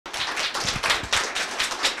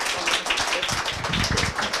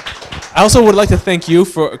I also would like to thank you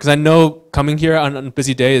because I know coming here on a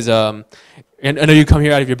busy day is, and I know you come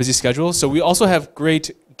here out of your busy schedule. So we also have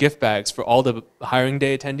great gift bags for all the hiring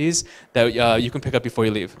day attendees that you can pick up before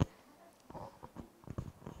you leave.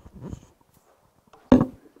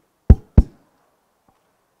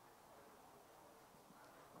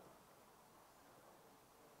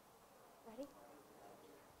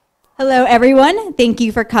 Hello, everyone. Thank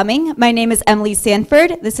you for coming. My name is Emily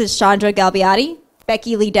Sanford. This is Chandra Galbiati,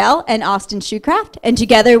 Becky Liddell, and Austin Shoecraft, and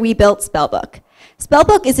together we built SpellBook.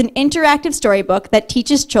 SpellBook is an interactive storybook that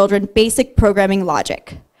teaches children basic programming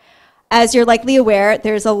logic. As you're likely aware,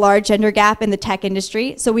 there's a large gender gap in the tech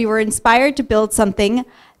industry, so we were inspired to build something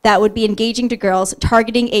that would be engaging to girls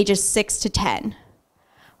targeting ages 6 to 10.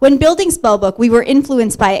 When building SpellBook, we were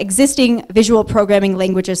influenced by existing visual programming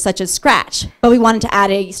languages such as Scratch, but we wanted to add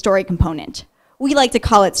a story component. We like to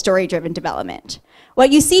call it story-driven development.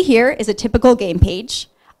 What you see here is a typical game page.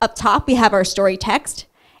 Up top, we have our story text.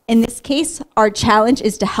 In this case, our challenge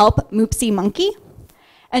is to help Moopsie Monkey.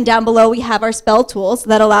 And down below, we have our spell tools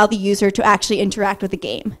that allow the user to actually interact with the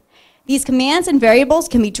game. These commands and variables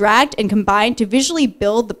can be dragged and combined to visually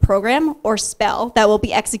build the program or spell that will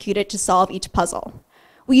be executed to solve each puzzle.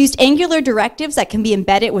 We used Angular directives that can be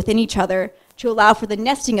embedded within each other to allow for the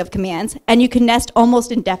nesting of commands, and you can nest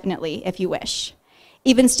almost indefinitely if you wish.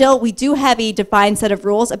 Even still, we do have a defined set of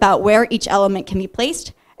rules about where each element can be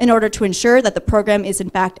placed in order to ensure that the program is in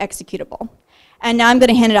fact executable. And now I'm going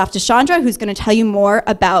to hand it off to Chandra, who's going to tell you more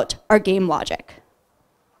about our game logic.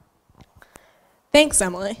 Thanks,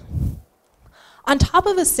 Emily. On top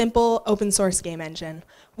of a simple open source game engine,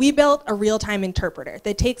 we built a real-time interpreter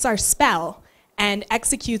that takes our spell and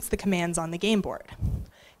executes the commands on the game board.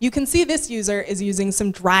 You can see this user is using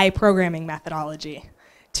some dry programming methodology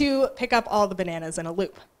to pick up all the bananas in a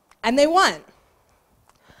loop. And they won.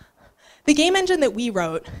 The game engine that we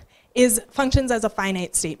wrote functions as a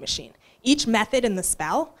finite state machine. Each method in the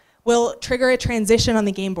spell will trigger a transition on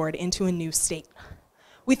the game board into a new state.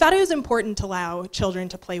 We thought it was important to allow children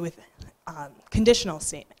to play with conditional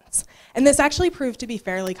statements. And this actually proved to be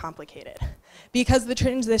fairly complicated because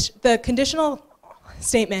the conditional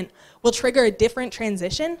statement will trigger a different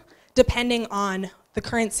transition depending on the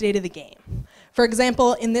current state of the game. For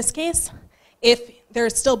example, in this case, if there are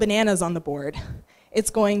still bananas on the board, it's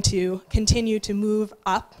going to continue to move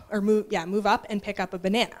up and pick up a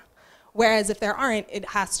banana. Whereas if there aren't, it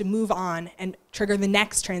has to move on and trigger the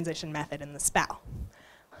next transition method in the spell.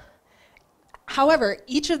 However,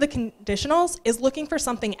 each of the conditionals is looking for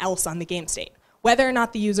something else on the game state. Whether or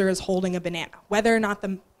not the user is holding a banana, whether or not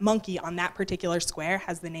the monkey on that particular square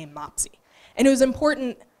has the name Mopsy. And it was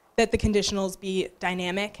important that the conditionals be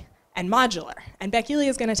dynamic and modular. And Becky Lee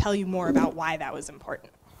is going to tell you more about why that was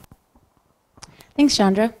important. Thanks,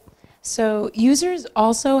 Chandra. So users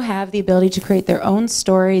also have the ability to create their own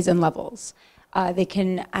stories and levels. They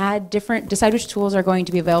can decide which tools are going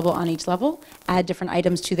to be available on each level, add different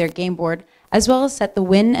items to their game board, as well as set the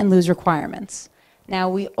win and lose requirements. Now,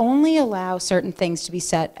 we only allow certain things to be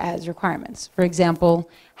set as requirements. For example,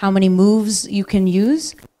 how many moves you can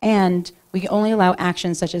use, and we only allow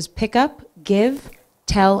actions such as pick up, give,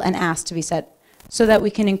 tell, and ask to be set so that we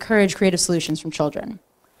can encourage creative solutions from children.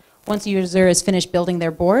 Once the user is finished building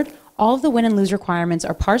their board, all of the win and lose requirements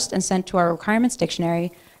are parsed and sent to our requirements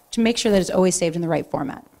dictionary to make sure that it's always saved in the right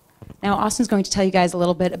format. Now, Austin's going to tell you guys a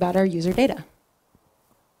little bit about our user data.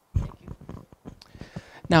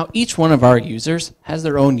 Now, each one of our users has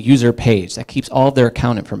their own user page that keeps all of their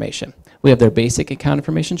account information. We have their basic account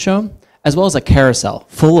information shown, as well as a carousel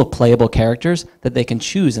full of playable characters that they can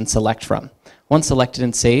choose and select from. Once selected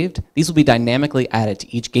and saved, these will be dynamically added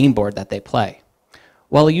to each game board that they play.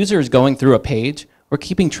 While a user is going through a page, we're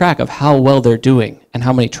keeping track of how well they're doing and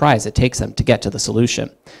how many tries it takes them to get to the solution.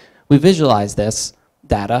 We visualize this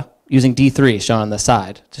data using D3 shown on the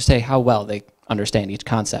side to say how well they understand each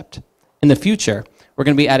concept. In the future, we're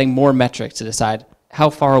going to be adding more metrics to decide how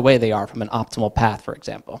far away they are from an optimal path, for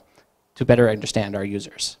example, to better understand our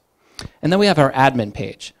users. And then we have our admin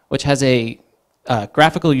page, which has a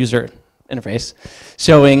graphical user interface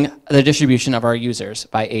showing the distribution of our users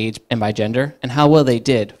by age and by gender and how well they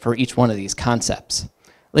did for each one of these concepts.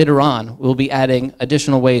 Later on, we'll be adding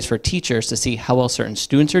additional ways for teachers to see how well certain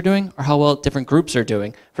students are doing or how well different groups are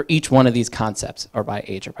doing for each one of these concepts, or by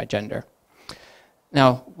age or by gender.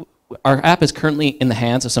 Now, our app is currently in the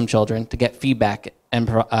hands of some children to get feedback and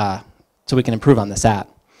so we can improve on this app.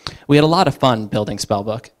 We had a lot of fun building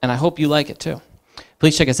SpellBook, and I hope you like it too.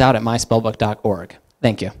 Please check us out at myspellbook.org.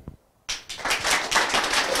 Thank you.